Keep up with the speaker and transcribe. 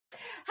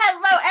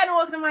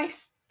welcome to my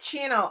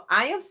channel.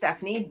 I am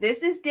Stephanie.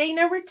 This is day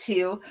number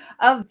 2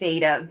 of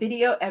VEDA,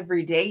 video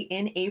every day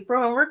in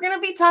April, and we're going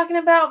to be talking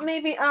about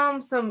maybe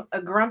some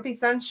Grumpy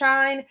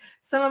Sunshine,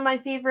 some of my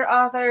favorite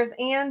authors,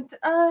 and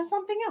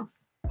something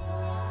else.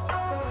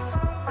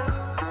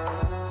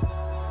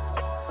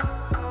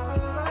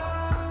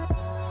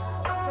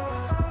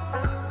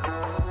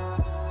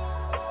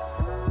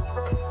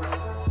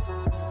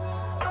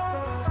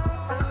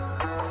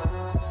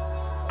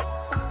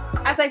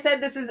 As I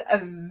said, this is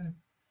a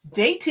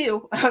day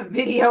 2 of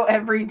video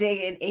every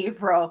day in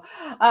April.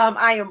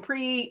 I am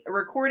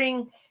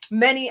pre-recording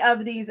many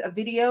of these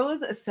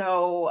videos,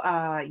 so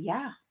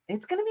yeah,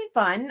 it's going to be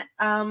fun.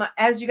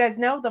 As you guys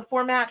know, the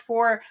format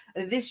for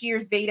this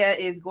year's VEDA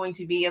is going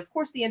to be, of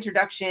course, the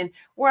introduction,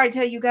 where I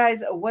tell you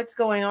guys what's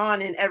going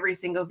on in every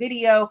single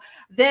video.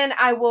 Then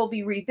I will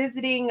be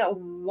revisiting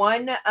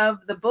one of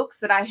the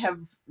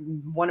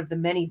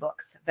many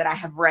books that I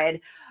have read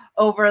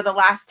over the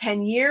last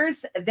 10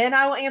 years. Then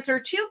I will answer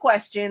 2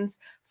 questions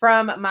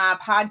from my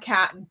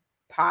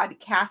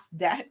podcast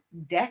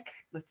deck.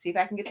 Let's see if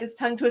I can get this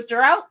tongue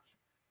twister out.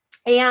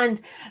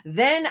 And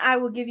then I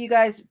will give you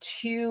guys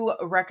 2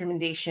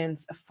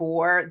 recommendations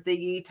for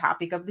the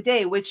topic of the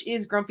day, which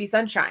is Grumpy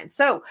Sunshine.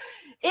 So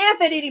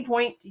if at any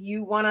point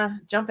you want to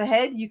jump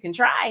ahead, you can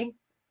try,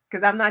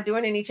 because I'm not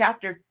doing any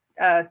chapter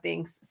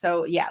things.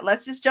 So yeah,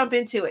 let's just jump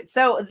into it.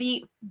 So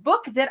the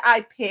book that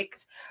I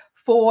picked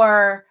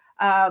for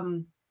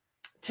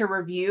to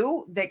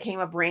review, that came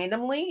up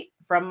randomly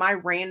from my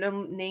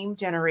random name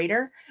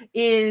generator,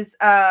 is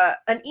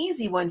an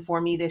easy one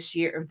for me this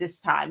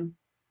time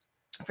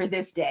for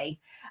this day,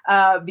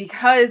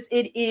 because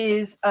it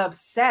is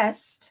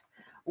Obsessed,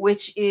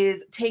 which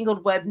is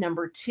Tangled Web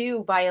number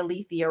 2 by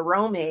Alethea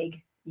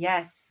Romig.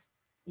 Yes,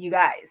 you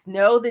guys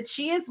know that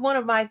she is one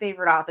of my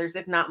favorite authors,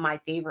 if not my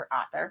favorite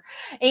author.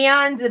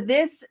 And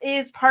this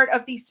is part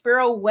of the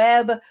Sparrow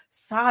Web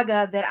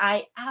saga that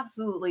I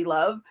absolutely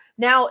love.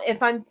 Now,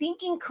 if I'm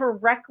thinking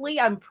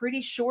correctly, I'm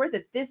pretty sure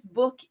that this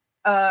book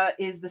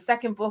is the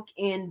second book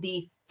in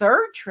the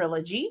 3rd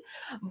trilogy.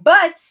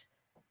 But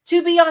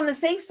to be on the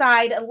safe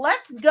side,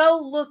 let's go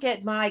look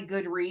at my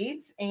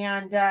Goodreads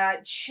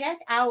and check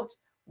out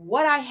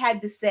what I had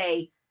to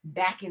say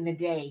back in the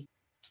day.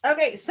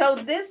 Okay, so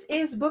this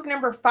is book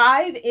number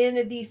 5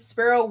 in the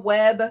Sparrow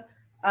Web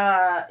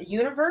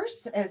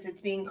universe, as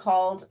it's being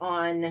called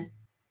on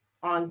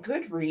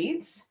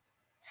Goodreads.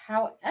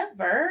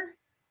 However,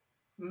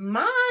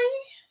 my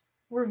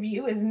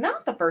review is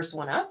not the first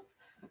one up.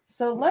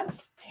 So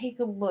let's take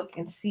a look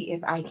and see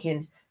if I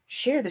can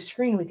share the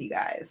screen with you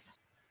guys.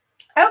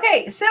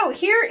 Okay, so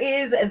here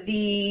is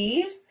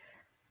the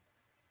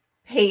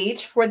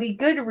page for the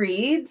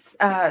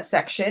Goodreads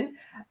section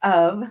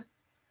of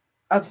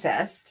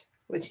Obsessed,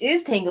 which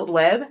is Tangled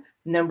Web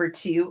number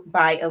 2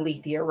 by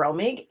Alethea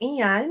Romig.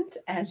 And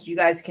as you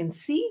guys can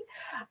see,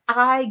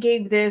 I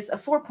gave this a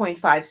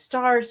 4.5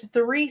 stars,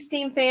 3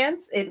 Steam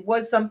fans. It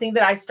was something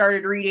that I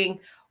started reading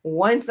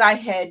once I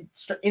had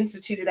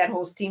instituted that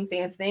whole Steam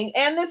fans thing.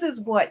 And this is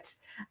what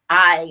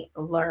I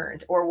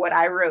learned, or what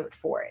I wrote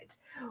for it.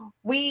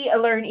 We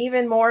learn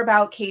even more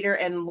about Cater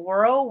and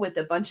Laurel with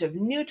a bunch of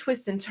new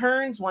twists and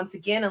turns. Once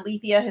again,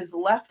 Alethea has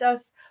left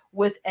us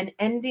with an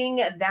ending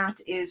that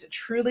is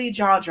truly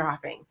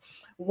jaw-dropping.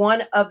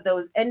 One of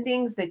those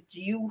endings that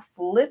you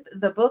flip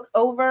the book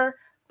over,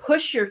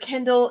 push your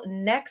Kindle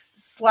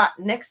next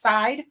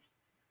side,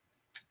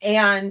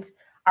 and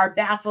are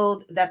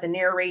baffled that the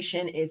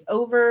narration is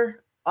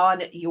over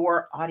on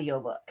your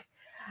audiobook.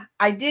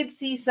 I did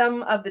see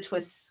some of the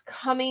twists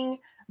coming,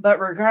 but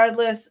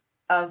regardless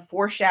of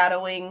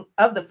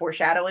the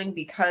foreshadowing,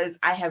 because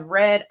I have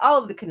read all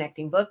of the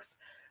connecting books,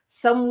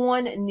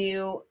 someone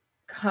new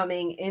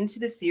coming into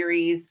the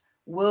series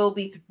will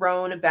be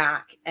thrown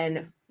back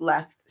and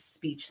left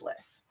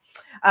speechless.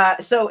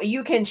 So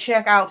you can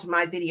check out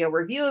my video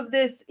review of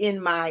this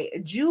in my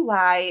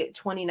July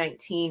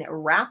 2019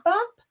 wrap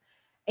up.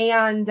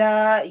 And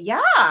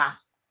yeah,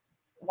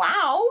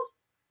 wow,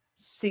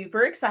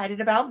 super excited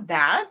about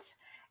that.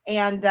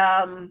 And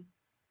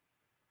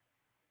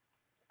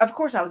of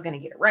course I was going to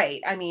get it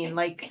right. I mean,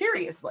 like,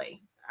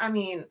 seriously. I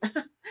mean,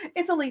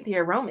 it's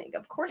Alethea Romig.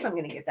 Of course I'm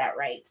going to get that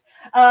right.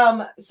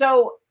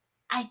 So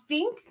I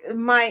think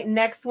my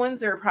next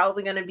ones are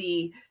probably going to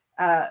be,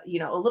 a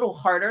little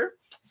harder.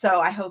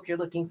 So I hope you're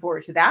looking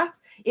forward to that.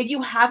 If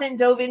you haven't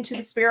dove into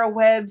the Sparrow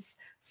Webs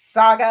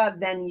saga,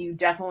 then you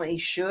definitely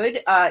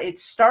should. It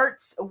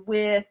starts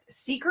with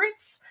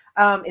Secrets.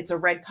 It's a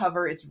red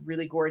cover. It's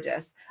really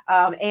gorgeous.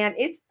 And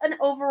it's an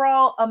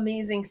overall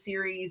amazing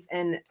series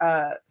and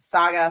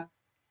saga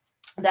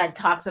that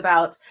talks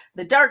about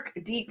the dark,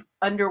 deep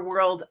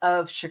underworld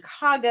of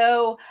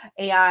Chicago.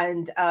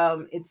 And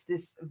it's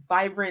this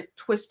vibrant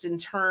twist and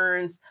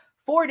turns,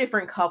 4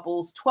 different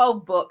couples,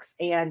 12 books.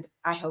 And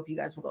I hope you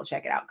guys will go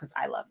check it out, because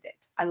I loved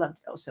it. I loved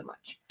it so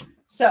much.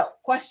 So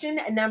question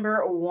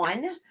number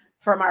 1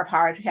 from our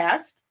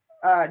podcast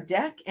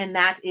deck, and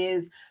that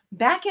is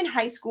Back in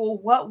high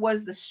school, what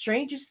was the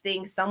strangest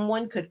thing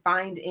someone could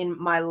find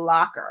in my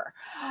locker?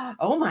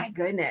 Oh my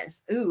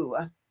goodness. Ooh,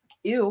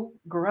 ew,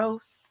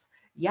 gross.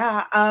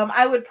 Yeah,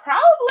 I would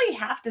probably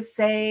have to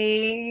say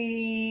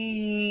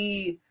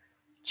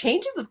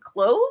changes of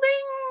clothing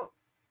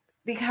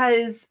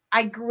because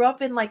I grew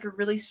up in like a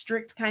really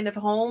strict kind of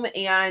home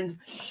and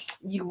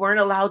I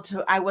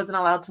wasn't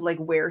allowed to like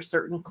wear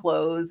certain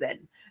clothes.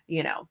 And,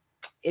 you know,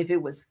 if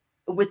it was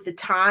with the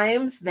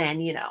times,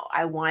 then,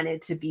 I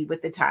wanted to be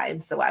with the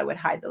times. So I would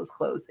hide those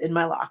clothes in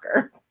my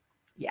locker.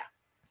 Yeah,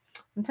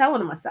 I'm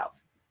telling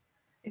myself.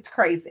 It's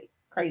crazy,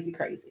 crazy,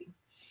 crazy.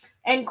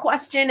 And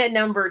question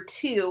number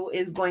 2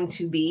 is going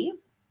to be,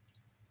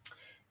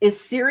 is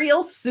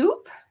cereal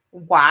soup?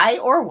 Why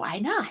or why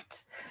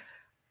not?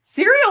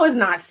 Cereal is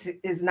not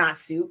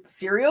soup.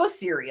 Cereal is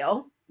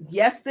cereal.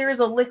 Yes, there is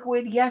a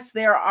liquid. Yes,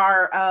 there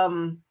are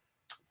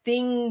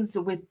things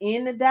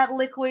within that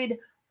liquid,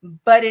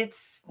 but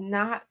it's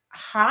not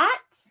hot.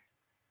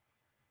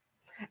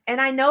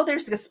 And I know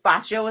there's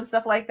gazpacho and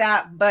stuff like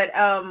that, but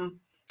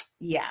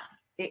yeah,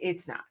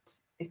 it's not.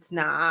 It's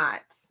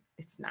not.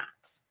 It's not.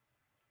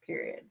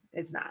 Period.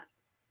 It's not.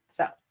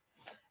 So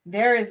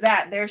there is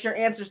that. There's your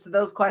answers to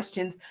those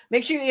questions.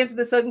 Make sure you answer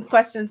the 7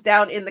 questions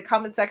down in the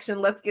comment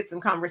section. Let's get some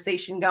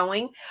conversation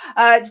going.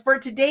 For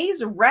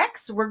today's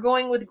Rex, we're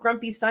going with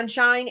Grumpy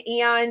Sunshine.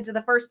 And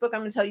the first book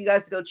I'm going to tell you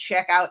guys to go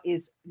check out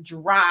is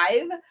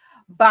Drive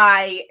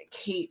by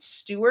Kate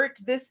Stewart.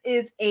 This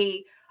is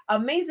a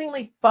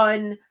amazingly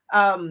fun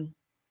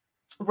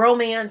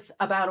romance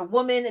about a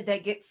woman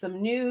that gets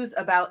some news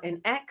about an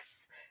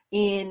ex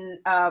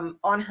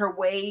on her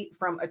way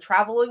from a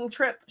traveling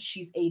trip.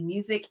 She's a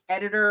music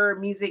editor,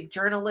 music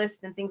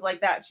journalist, and things like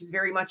that. She's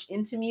very much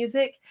into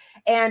music.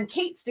 And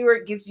Kate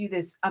Stewart gives you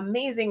this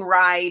amazing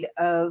ride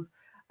of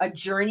a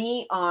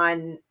journey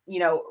on,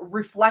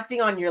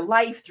 reflecting on your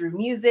life through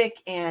music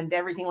and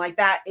everything like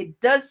that. It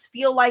does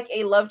feel like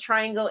a love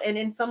triangle, and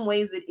in some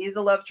ways it is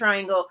a love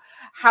triangle.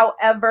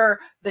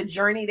 However, the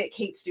journey that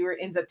Kate Stewart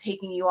ends up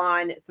taking you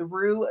on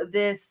through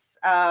this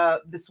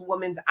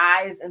woman's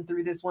eyes and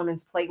through this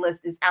woman's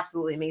playlist is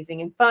absolutely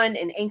amazing and fun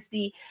and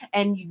angsty,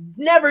 and you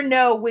never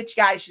know which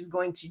guy she's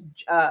going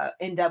to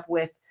end up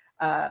with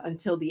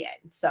until the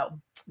end. So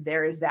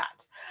there is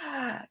that.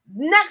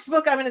 Next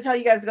book I'm going to tell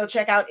you guys to go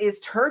check out is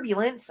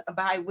Turbulence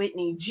by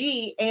Whitney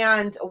G.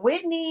 And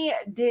Whitney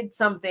did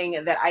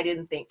something that I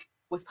didn't think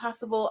was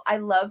possible. I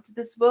loved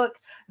this book.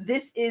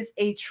 This is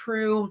a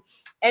true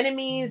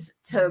enemies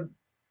to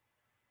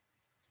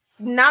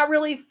not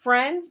really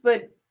friends,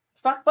 but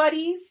fuck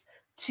buddies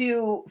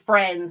to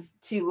friends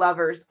to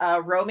lovers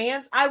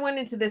romance. I went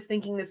into this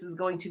thinking this is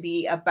going to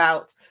be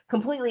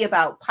completely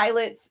about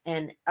pilots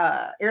and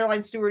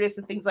airline stewardess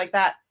and things like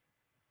that.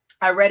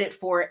 I read it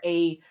for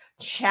a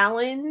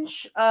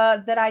challenge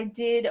that I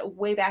did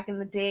way back in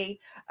the day,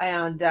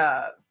 and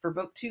for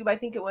BookTube, I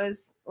think it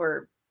was,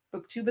 or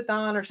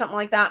BookTubeathon or something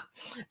like that.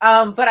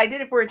 But I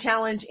did it for a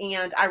challenge,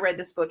 and I read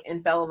this book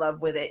and fell in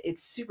love with it.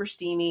 It's super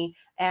steamy,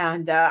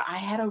 and I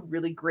had a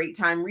really great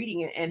time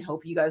reading it, and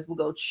hope you guys will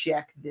go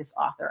check this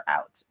author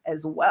out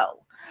as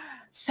well.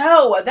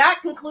 So that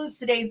concludes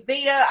today's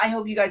VEDA. I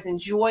hope you guys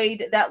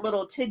enjoyed that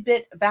little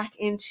tidbit back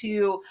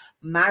into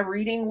my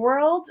reading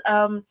world.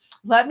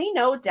 Let me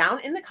know down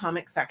in the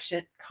comment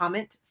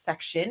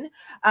section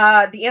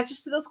the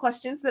answers to those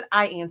questions that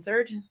I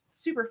answered.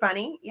 Super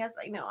funny. Yes,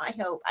 I know. I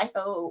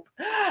hope.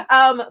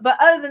 But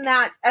other than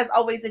that, as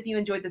always, if you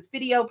enjoyed this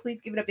video,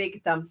 please give it a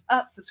big thumbs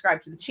up,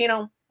 subscribe to the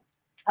channel.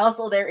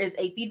 Also, there is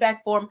a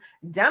feedback form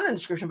down in the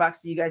description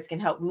box so you guys can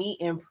help me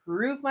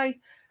improve my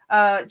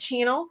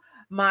channel.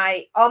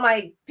 All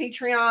my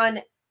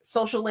Patreon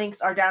social links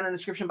are down in the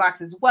description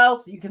box as well,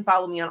 so you can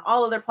follow me on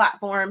all other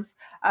platforms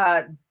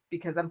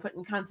because I'm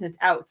putting content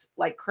out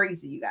like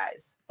crazy, you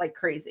guys, like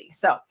crazy.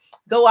 So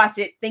go watch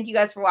it. Thank you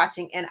guys for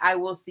watching, and I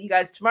will see you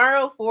guys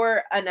tomorrow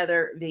for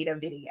another VEDA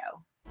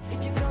video.